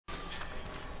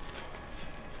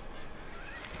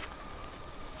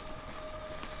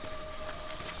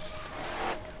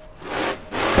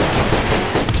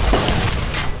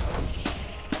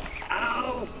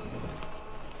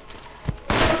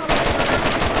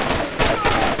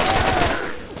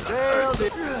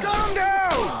it. Calm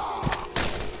down!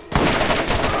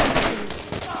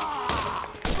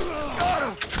 Got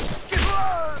him! Get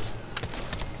blood!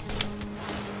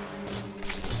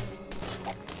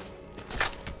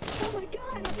 Oh my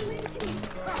God, I'm leaking!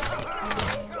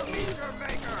 The meter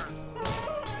maker!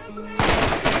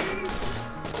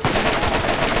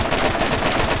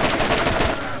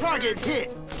 Target hit!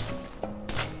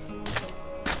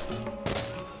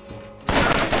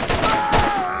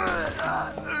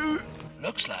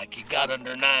 Looks like he got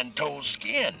under Nine-Toes'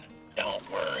 skin. Don't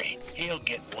worry, he'll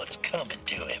get what's coming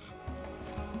to him.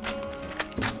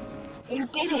 You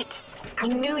did it! I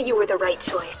knew you were the right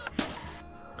choice.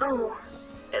 Oh,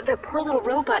 the poor little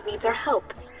robot needs our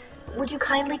help. Would you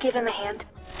kindly give him a hand?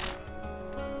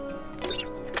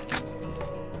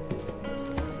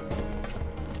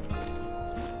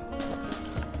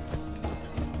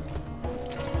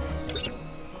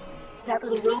 That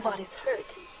little robot is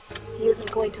hurt. He isn't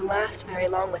going to last very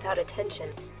long without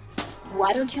attention.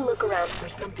 Why don't you look around for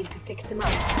something to fix him up?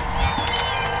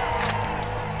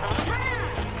 Aha!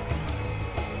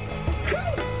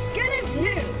 Good as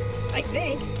new, I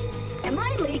think. Am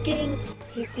I leaking?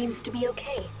 He seems to be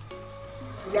okay.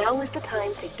 Now is the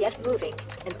time to get moving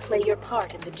and play your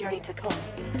part in the journey to come. I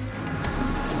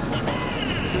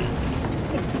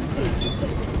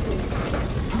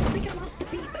think I lost the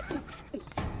beat, but...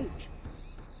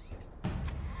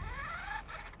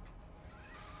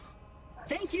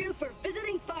 Thank you for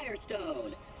visiting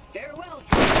Firestone. Farewell.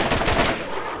 Say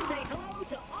hello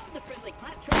to all the friendly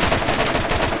claptraps.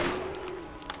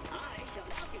 I shall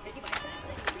now continue my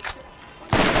fascinating research.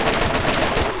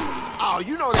 Oh,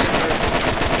 you know that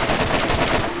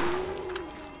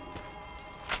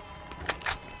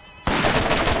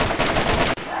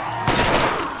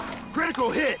hurt. Critical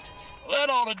hit! Well, that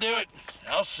ought to do it.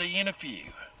 I'll see you in a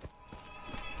few.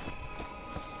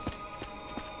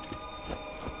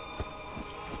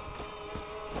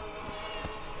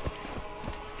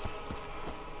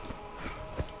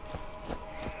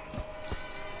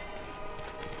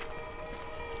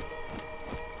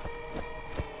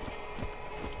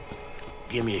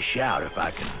 Give me a shout if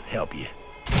I can help you.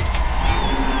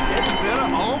 Getting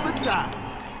better all the time.